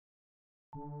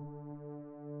Welcome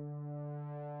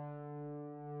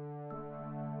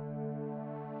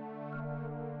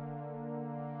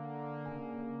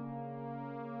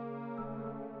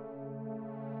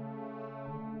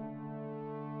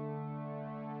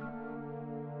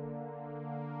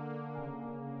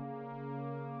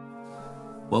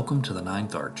to the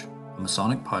Ninth Arch, a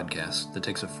Masonic podcast that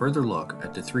takes a further look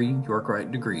at the 3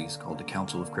 Yorkite degrees called the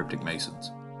Council of Cryptic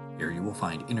Masons. Here you will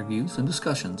find interviews and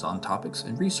discussions on topics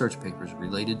and research papers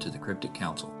related to the Cryptic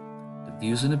Council. The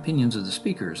views and opinions of the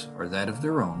speakers are that of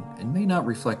their own and may not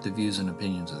reflect the views and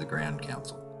opinions of the Grand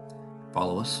Council.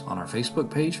 Follow us on our Facebook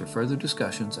page for further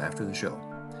discussions after the show.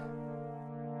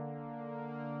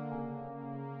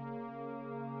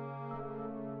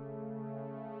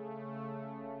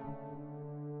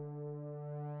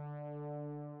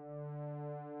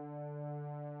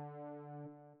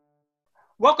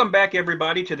 Welcome back,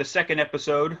 everybody, to the second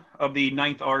episode of the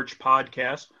Ninth Arch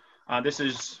podcast. This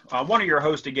is one of your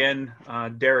hosts again,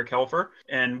 Derek Helfer.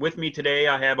 And with me today,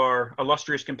 I have our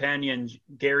illustrious companion,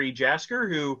 Gary Jasker,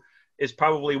 who is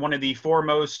probably one of the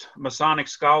foremost Masonic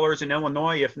scholars in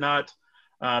Illinois, if not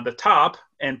the top,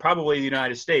 and probably the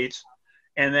United States.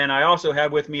 And then I also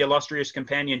have with me illustrious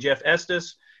companion, Jeff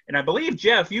Estes. And I believe,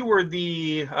 Jeff, you were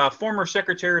the former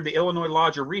secretary of the Illinois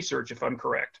Lodge of Research, if I'm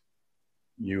correct.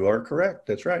 You are correct.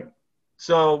 That's right.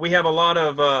 So we have a lot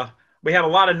of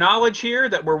knowledge here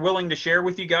that we're willing to share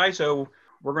with you guys. So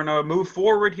we're going to move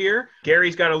forward here.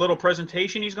 Gary's got a little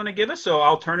presentation he's going to give us. So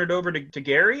I'll turn it over to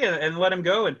Gary and let him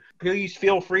go. And please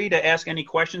feel free to ask any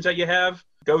questions that you have.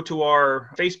 Go to our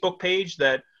Facebook page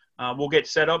that we'll get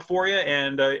set up for you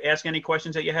and ask any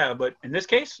questions that you have. But in this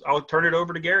case, I'll turn it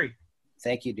over to Gary.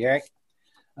 Thank you, Derek.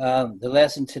 The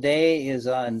lesson today is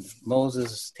on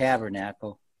Moses'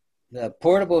 Tabernacle. The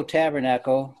portable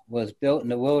tabernacle was built in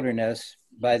the wilderness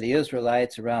by the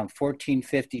Israelites around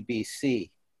 1450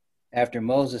 BC, after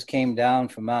Moses came down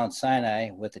from Mount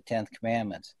Sinai with the 10th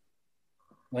Commandments.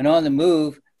 When on the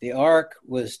move, the ark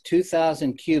was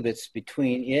 2,000 cubits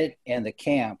between it and the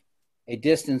camp, a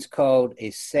distance called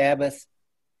a Sabbath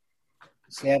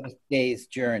day's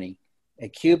journey. A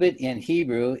cubit in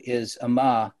Hebrew is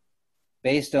amah,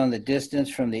 based on the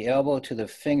distance from the elbow to the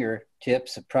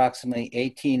fingertips, approximately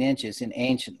 18 inches in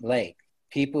ancient length.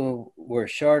 People were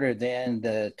shorter than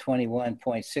the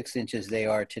 21.6 inches they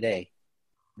are today.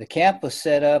 The camp was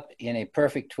set up in a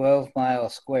perfect 12-mile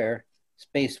square,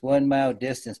 spaced 1 mile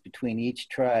distance between each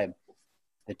tribe.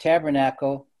 The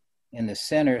tabernacle in the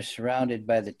center, surrounded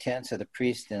by the tents of the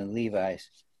priests and the Levites.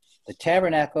 The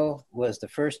tabernacle was the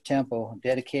first temple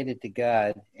dedicated to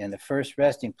God and the first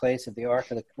resting place of the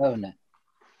Ark of the Covenant.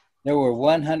 There were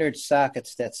 100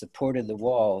 sockets that supported the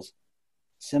walls,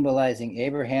 symbolizing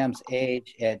Abraham's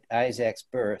age at Isaac's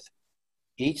birth,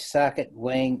 each socket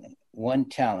weighing 1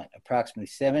 talent, approximately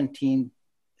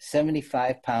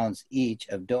 75 pounds each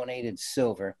of donated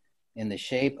silver in the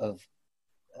shape of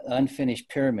unfinished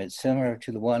pyramids, similar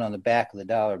to the one on the back of the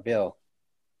dollar bill,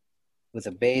 with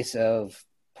a base of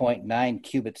 0.9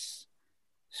 cubits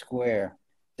square.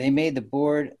 They made the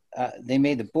boards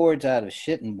out of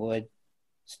shittim wood.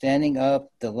 Standing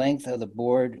up, the length of the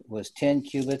board was 10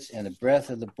 cubits and the breadth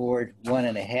of the board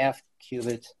 1.5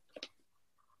 cubits,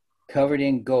 covered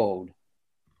in gold.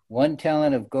 1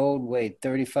 talent of gold weighed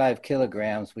 35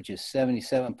 kilograms, which is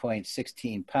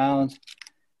 77.16 pounds,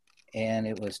 and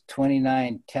it was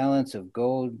 29 talents of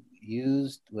gold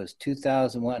used was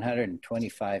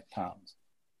 2,125 pounds.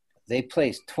 They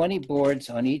placed 20 boards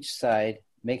on each side,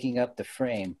 making up the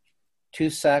frame. 2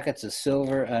 sockets of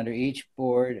silver under each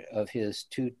board of his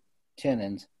 2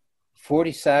 tenons,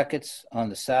 40 sockets on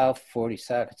the south, 40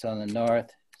 sockets on the north,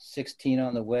 16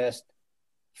 on the west,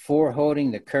 4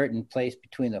 holding the curtain placed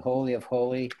between the Holy of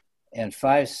Holies, and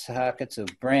 5 sockets of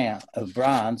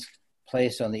bronze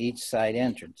placed on the each side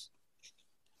entrance.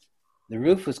 The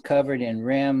roof was covered in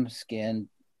ram skin,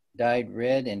 dyed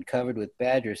red and covered with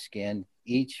badger skin.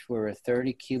 Each were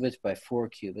 30 cubits by 4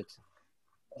 cubits.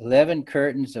 11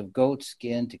 curtains of goat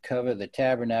skin to cover the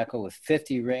tabernacle with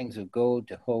 50 rings of gold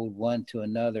to hold one to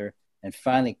another, and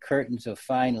finally curtains of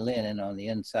fine linen on the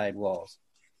inside walls.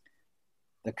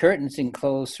 The curtains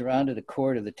enclosed surrounded the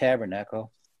court of the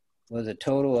tabernacle with a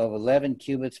total of 11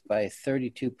 cubits by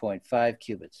 32.5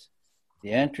 cubits.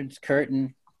 The entrance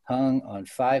curtain hung on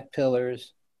 5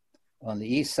 pillars on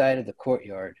the east side of the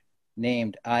courtyard,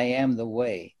 named I Am the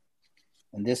Way.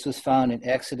 And this was found in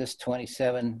Exodus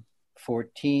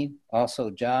 27:14, also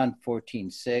John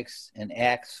 14:6, and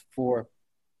Acts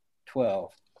 4:12.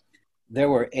 There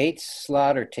were 8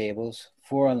 slaughter tables,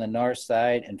 4 on the north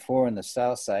side and 4 on the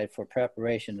south side for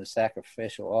preparation of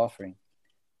sacrificial offering.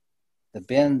 The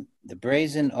The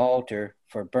brazen altar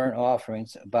for burnt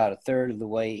offerings about a third of the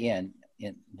way in.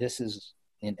 This is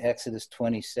in Exodus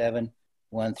 27,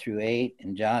 1 through 8,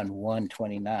 and John 1,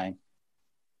 29.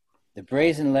 The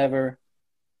brazen laver,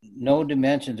 no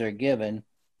dimensions are given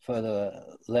for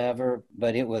the laver,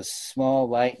 but it was small,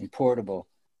 light, and portable.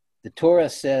 The Torah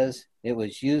says it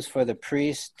was used for the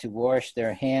priests to wash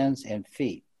their hands and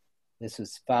feet. This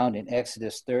is found in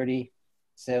Exodus 30,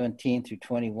 17 through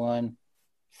 21,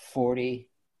 40,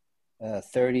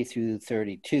 30 through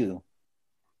 32.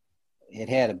 It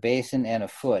had a basin and a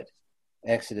foot.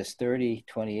 Exodus 30,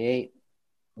 28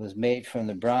 was made from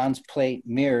the bronze plate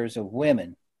mirrors of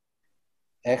women.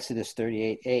 Exodus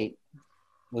 38, 8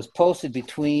 was posted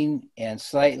between and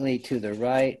slightly to the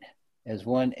right as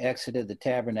one exited the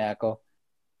tabernacle,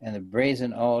 and the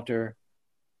brazen altar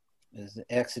is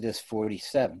Exodus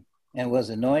 47, and was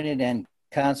anointed and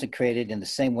consecrated in the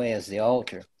same way as the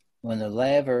altar. When the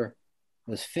laver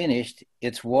was finished,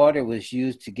 its water was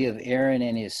used to give Aaron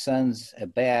and his sons a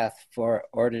bath for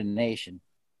ordination.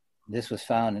 This was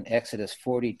found in Exodus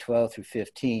 40, 12 through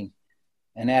 15.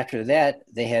 And after that,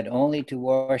 they had only to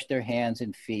wash their hands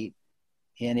and feet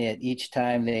in it each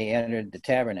time they entered the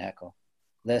tabernacle,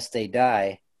 lest they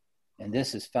die. And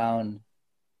this is found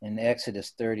in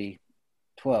Exodus 30,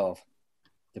 12.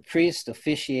 The priests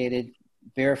officiated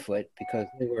barefoot because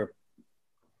they were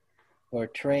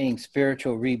portraying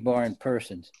spiritual reborn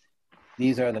persons.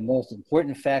 These are the most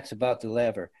important facts about the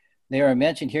laver. They are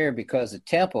mentioned here because the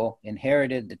temple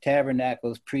inherited the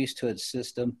tabernacle's priesthood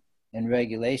system and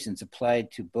regulations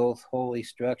applied to both holy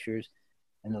structures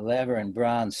and the laver and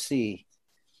bronze sea.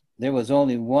 There was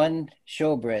only one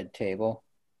showbread table,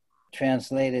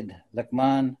 translated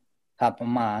lakman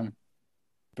hapaman,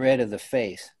 bread of the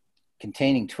face,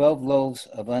 containing 12 loaves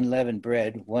of unleavened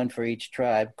bread, one for each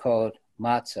tribe, called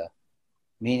matzah,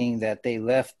 meaning that they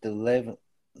left the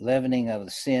leavening of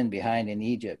the sin behind in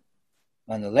Egypt.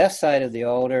 On the left side of the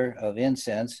altar of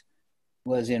incense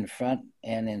was in front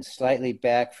and in slightly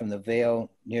back from the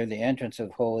veil near the entrance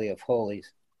of Holy of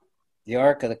Holies. The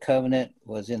Ark of the Covenant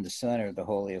was in the center of the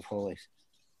Holy of Holies.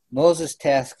 Moses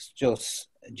tasked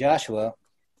Joshua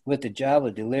with the job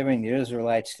of delivering the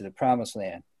Israelites to the Promised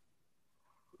Land.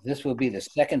 This will be the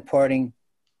second parting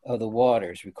of the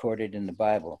waters recorded in the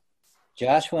Bible.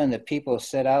 Joshua and the people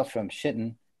set out from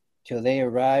Shittim till they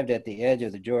arrived at the edge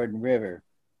of the Jordan River.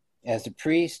 As the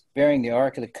priest bearing the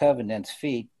Ark of the Covenant's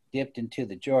feet dipped into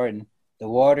the Jordan, the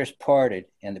waters parted,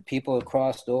 and the people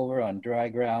crossed over on dry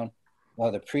ground,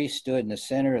 while the priest stood in the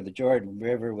center of the Jordan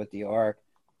River with the ark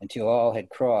until all had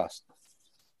crossed.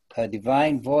 A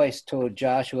divine voice told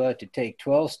Joshua to take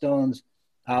 12 stones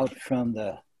out from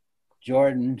the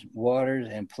Jordan waters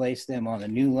and place them on the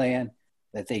new land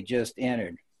that they just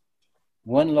entered,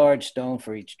 one large stone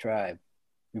for each tribe,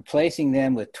 replacing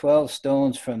them with 12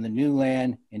 stones from the new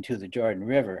land into the Jordan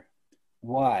River.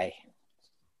 Why?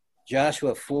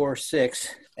 Joshua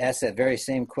 4:6 asks that very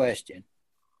same question.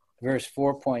 Verse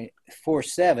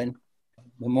 4.47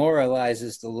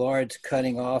 memorializes the Lord's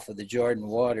cutting off of the Jordan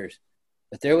waters,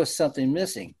 but there was something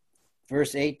missing.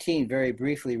 Verse 18 very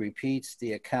briefly repeats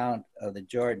the account of the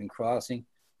Jordan crossing,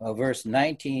 while verse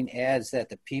 19 adds that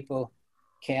the people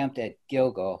camped at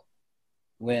Gilgal,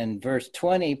 when verse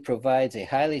 20 provides a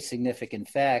highly significant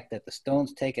fact that the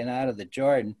stones taken out of the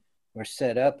Jordan were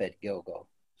set up at Gilgal.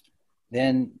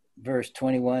 Then verse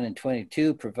 21 and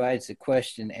 22 provides the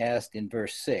question asked in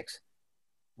verse 6.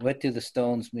 What do the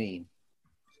stones mean?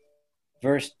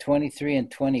 Verse 23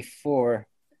 and 24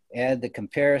 add the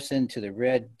comparison to the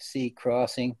Red Sea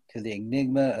crossing to the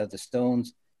enigma of the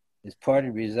stones is partly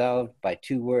resolved by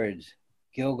two words,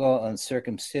 Gilgal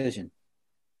uncircumcision.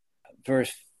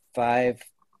 Verse 5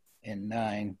 and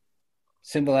 9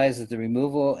 symbolizes the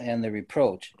removal and the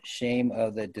reproach, shame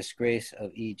of the disgrace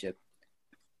of Egypt,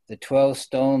 the 12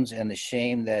 stones and the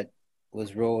shame that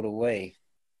was rolled away.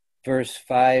 Verse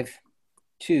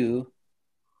 5:2,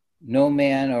 no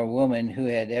man or woman who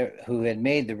had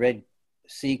made the Red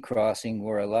Sea crossing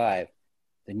were alive.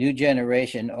 The new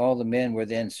generation, all the men were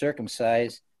then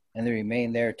circumcised, and they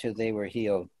remained there till they were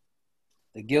healed.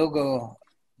 The Gilgal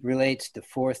relates to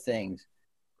four things.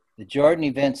 The Jordan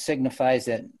event signifies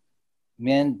that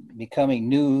men becoming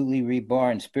newly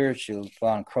reborn spiritually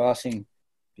upon crossing,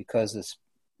 because the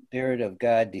Spirit of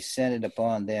God descended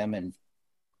upon them and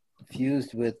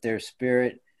fused with their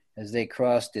spirit as they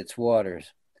crossed its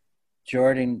waters.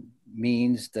 Jordan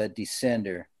means the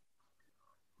descender.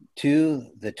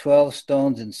 2, the 12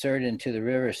 stones inserted into the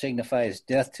river signifies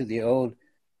death to the old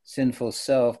sinful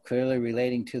self, clearly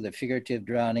relating to the figurative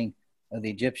drowning of the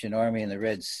Egyptian army in the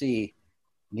Red Sea,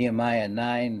 Nehemiah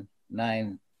 9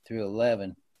 through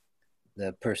 11.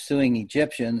 The pursuing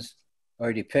Egyptians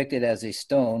are depicted as a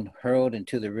stone hurled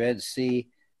into the Red Sea.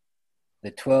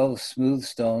 The 12 smooth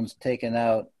stones taken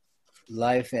out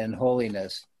life and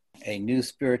holiness, a new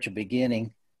spiritual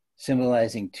beginning,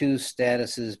 symbolizing two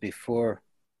statuses before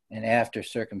and after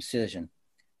circumcision.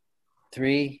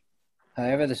 3,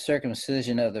 however, the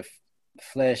circumcision of the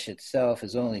flesh itself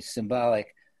is only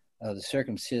symbolic of the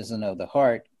circumcision of the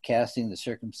heart. Casting the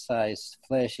circumcised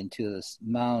flesh into the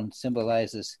mound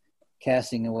symbolizes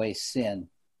casting away sin.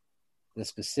 The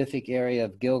specific area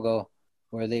of Gilgal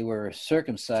where they were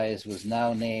circumcised was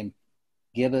now named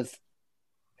Gibbeth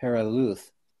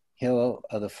Haraluth, Hill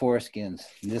of the Foreskins.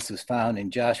 And this was found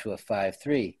in Joshua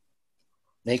 5:3.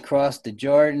 They crossed the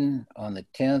Jordan on the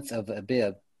 10th of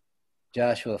Abib,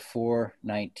 Joshua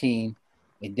 4:19,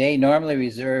 a day normally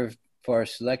reserved for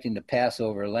selecting the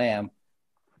Passover lamb.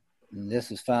 And this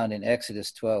was found in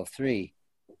Exodus 12:3.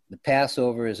 The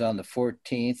Passover is on the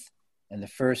 14th, and the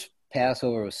first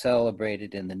Passover was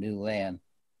celebrated in the new land.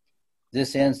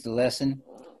 This ends the lesson.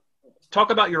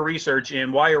 Talk about your research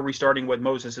and why are we starting with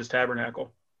Moses'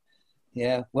 tabernacle?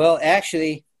 Yeah, well,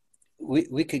 actually,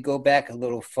 we could go back a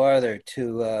little farther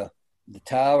to the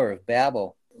Tower of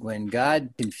Babel. When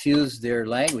God confused their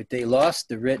language, they lost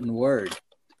the written word.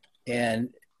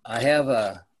 And I have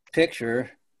a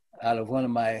picture out of one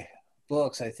of my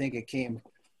books. I think it came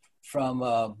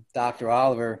from Dr.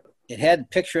 Oliver. It had a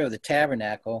picture of the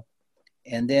tabernacle,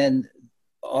 and then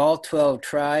all 12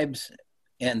 tribes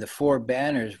and the 4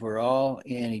 banners were all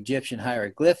in Egyptian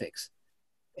hieroglyphics.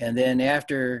 And then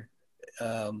after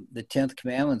the 10th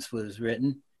commandments was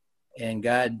written and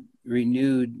God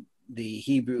renewed the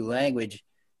Hebrew language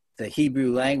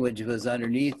was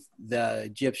underneath the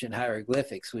Egyptian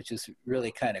hieroglyphics, which is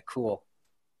really kind of cool.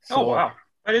 So, oh, wow.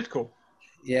 That is cool.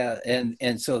 Yeah.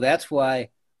 And so that's why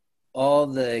all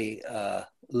the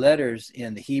letters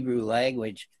in the Hebrew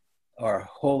language are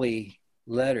holy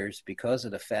letters, because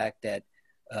of the fact that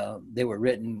they were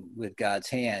written with God's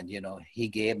hand. You know, he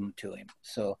gave them to him.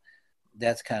 So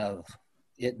that's kind of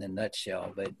it in a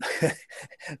nutshell. But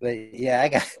but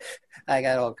yeah, I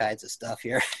got all kinds of stuff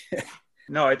here.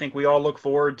 No, I think we all look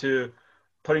forward to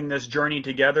putting this journey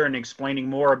together and explaining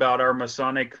more about our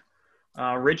Masonic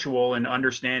ritual and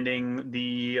understanding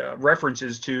the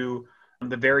references to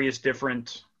the various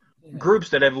different groups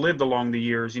that have lived along the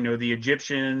years, you know, the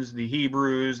Egyptians, the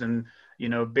Hebrews, and, you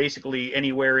know, basically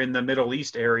anywhere in the Middle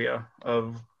East area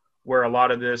of where a lot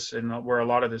of this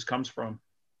comes from.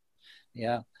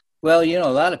 Yeah. Well, you know,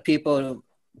 a lot of people,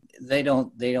 they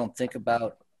don't think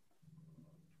about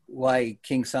why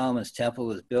King Solomon's temple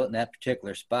was built in that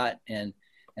particular spot. And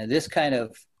this kind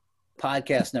of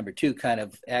podcast number 2 kind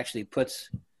of actually puts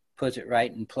it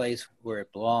right in place where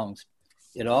it belongs.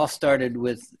 It all started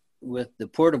with the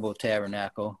portable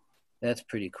tabernacle. That's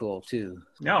pretty cool too.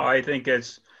 No, I think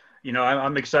it's, you know,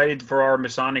 I'm excited for our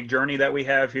Masonic journey that we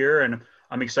have here. And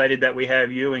I'm excited that we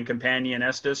have you and companion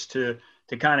Estes to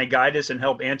kind of guide us and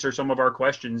help answer some of our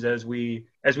questions as we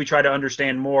try to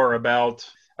understand more about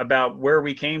where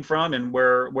we came from and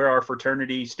where our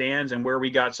fraternity stands and where we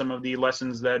got some of the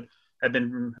lessons that have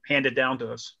been handed down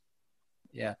to us.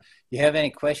 Yeah. You have any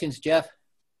questions, Jeff?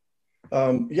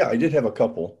 Yeah, I did have a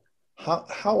couple.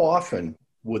 How often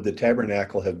would the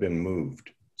tabernacle have been moved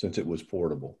since it was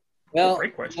portable? Well,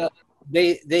 great question.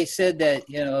 They said that,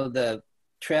 you know, the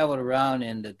traveled around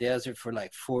in the desert for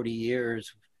like 40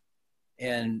 years,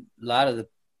 and a lot of the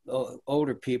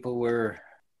older people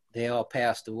they all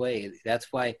passed away. That's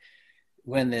why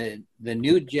when the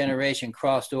new generation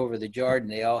crossed over the Jordan,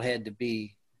 they all had to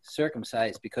be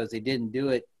circumcised, because they didn't do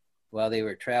it while they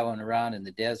were traveling around in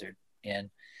the desert. And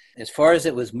as far as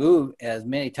it was moved, as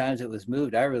many times it was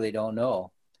moved, I really don't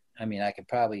know. I mean, I could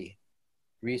probably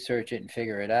research it and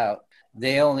figure it out.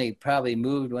 They only probably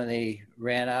moved when they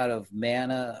ran out of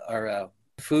manna or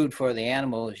food for the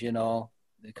animals, you know,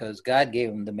 because God gave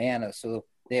them the manna, so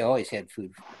they always had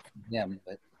food for them.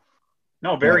 But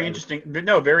no, very interesting.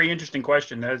 No, very interesting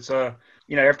question. That's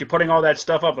you know, after putting all that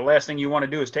stuff up, the last thing you want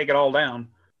to do is take it all down.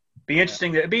 Be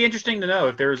interesting to know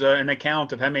if there's an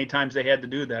account of how many times they had to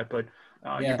do that. But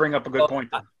you bring up a good point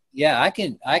there. Yeah, I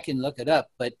can look it up.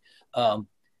 But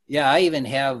yeah, I even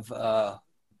have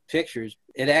pictures.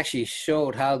 It actually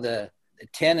showed how the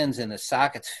tenons and the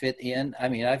sockets fit in. I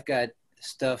mean, I've got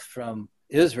stuff from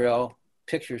Israel,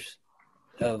 pictures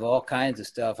of all kinds of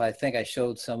stuff. I think I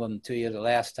showed some of them to you the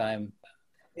last time.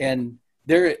 And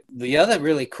the other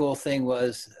really cool thing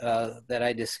was that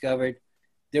I discovered,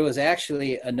 there was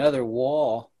actually another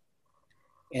wall,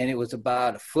 and it was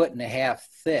about 1.5 feet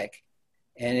thick.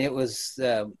 And it was,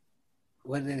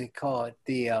 what do they call it?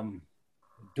 The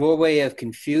doorway of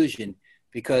confusion,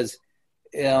 because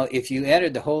if you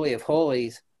entered the Holy of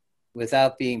Holies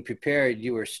without being prepared,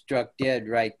 you were struck dead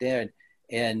right there.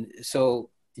 And so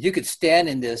you could stand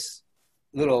in this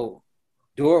little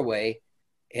doorway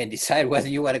and decide whether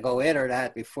you want to go in or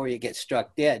not before you get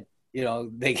struck dead.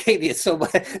 They gave you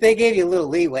they gave you a little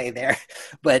leeway there,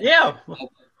 but yeah,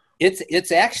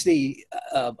 it's actually,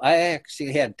 I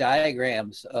actually have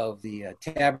diagrams of the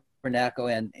tabernacle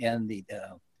and the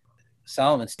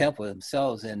Solomon's temple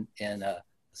themselves. And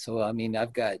so, I mean,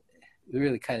 I've got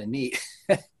really kind of neat.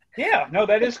 Yeah, no,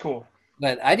 that is cool.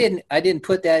 But I didn't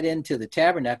put that into the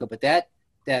tabernacle, but that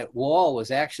wall was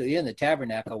actually in the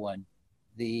tabernacle one.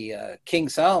 The King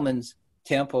Solomon's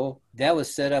temple, that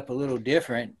was set up a little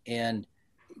different, and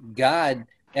God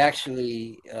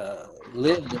actually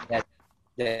lived in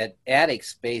that attic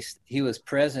space. He was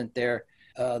present there.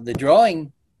 The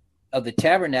drawing of the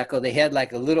tabernacle, they had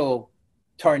like a little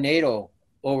tornado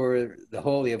over the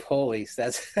Holy of Holies.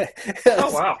 That's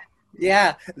oh wow.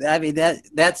 Yeah, I mean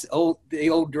that's the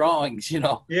old drawings,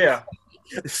 Yeah.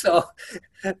 So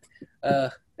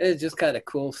it's just kind of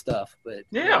cool stuff. But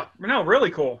yeah, no, really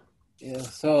cool. Yeah,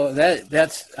 so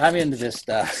that's I'm into this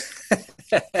stuff.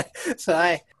 So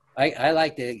I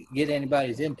like to get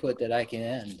anybody's input that I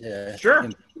can sure.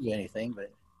 improve anything,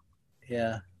 but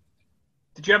yeah.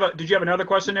 Did you have another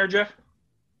question there, Jeff?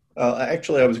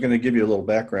 Actually, I was going to give you a little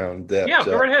background. That yeah,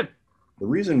 go right ahead. The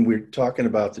reason we're talking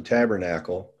about the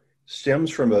tabernacle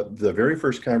stems from the very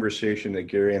first conversation that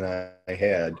Gary and I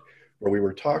had, where we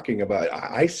were talking about.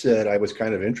 I said I was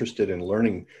kind of interested in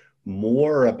learning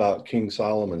more about King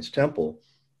Solomon's temple,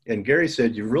 and Gary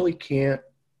said you really can't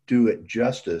do it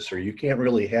justice, or you can't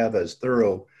really have as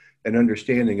thorough an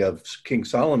understanding of King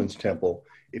Solomon's temple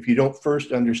if you don't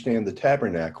first understand the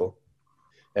tabernacle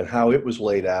and how it was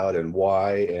laid out and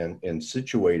why and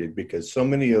situated, because so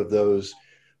many of those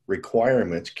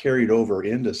requirements carried over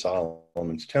into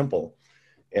Solomon's temple.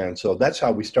 And so that's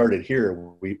how we started here.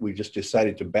 We just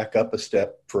decided to back up a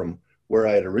step from where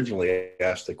I had originally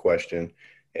asked the question,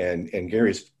 and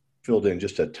Gary's filled in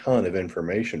just a ton of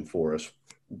information for us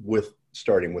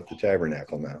starting with the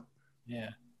tabernacle now. Yeah.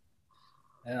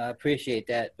 I appreciate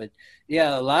that. But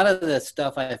yeah, a lot of the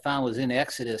stuff I found was in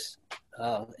Exodus,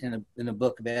 in the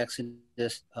book of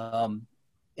Exodus. And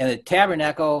the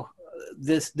tabernacle,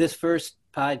 this first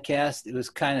podcast, it was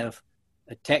kind of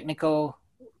a technical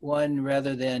one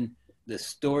rather than the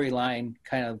storyline,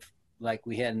 kind of like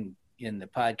we had in the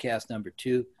podcast number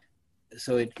 2.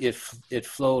 So it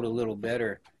flowed a little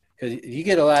better, because you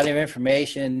get a lot of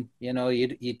information,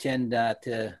 you tend not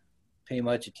to pay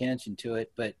much attention to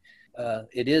it, but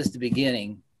it is the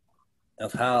beginning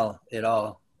of how it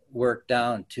all worked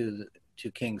down to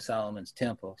King Solomon's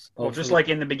temples. Well, just like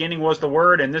in the beginning was the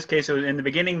Word, in this case, it was in the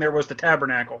beginning there was the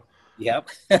tabernacle. Yep.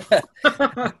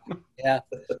 Yeah,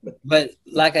 but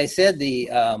like I said, the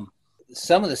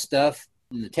some of the stuff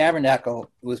in the tabernacle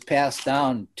was passed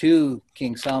down to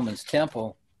King Solomon's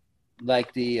temple,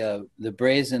 like the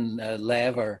brazen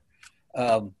laver,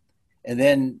 and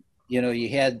then you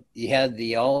had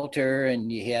the altar,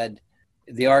 and you had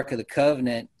the Ark of the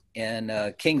Covenant,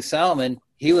 and King Solomon,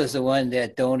 he was the one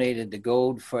that donated the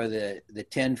gold for the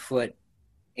 10-foot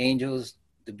angels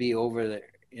to be over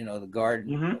the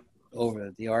garden, mm-hmm.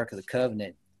 over the Ark of the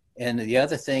Covenant. And the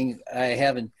other thing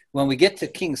when we get to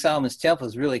King Solomon's temple,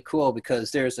 is really cool,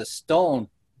 because there's a stone,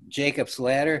 Jacob's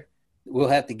ladder. We'll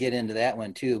have to get into that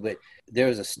one too, but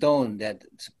there's a stone that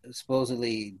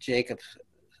supposedly Jacob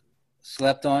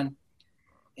slept on.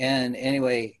 And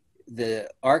anyway, the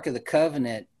Ark of the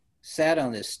Covenant sat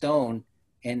on this stone,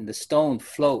 and the stone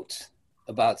floats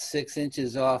about 6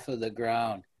 inches off of the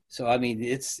ground. So, I mean,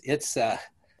 this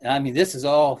is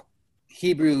all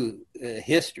Hebrew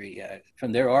history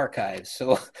from their archives.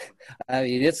 So, I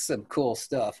mean, it's some cool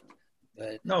stuff.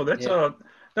 But no, it's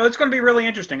going to be really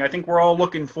interesting. I think we're all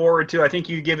looking forward to. I think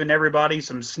you've given everybody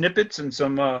some snippets and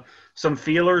some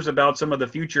feelers about some of the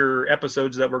future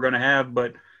episodes that we're going to have.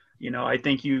 But I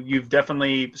think you've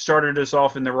definitely started us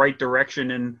off in the right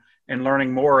direction and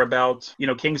learning more about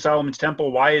King Solomon's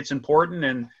temple, why it's important,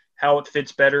 and how it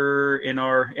fits better in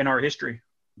our history.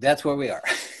 That's where we are.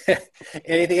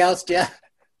 Anything else, Jeff?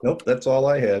 Nope, that's all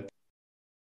I had.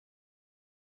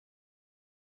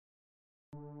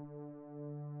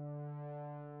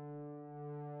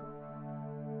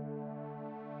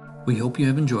 We hope you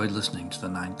have enjoyed listening to The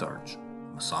Ninth Arch,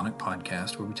 a Masonic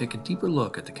podcast where we take a deeper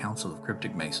look at the Council of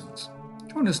Cryptic Masons.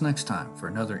 Join us next time for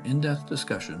another in-depth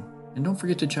discussion, and don't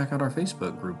forget to check out our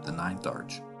Facebook group, The Ninth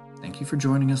Arch. Thank you for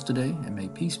joining us today, and may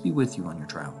peace be with you on your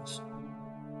travels.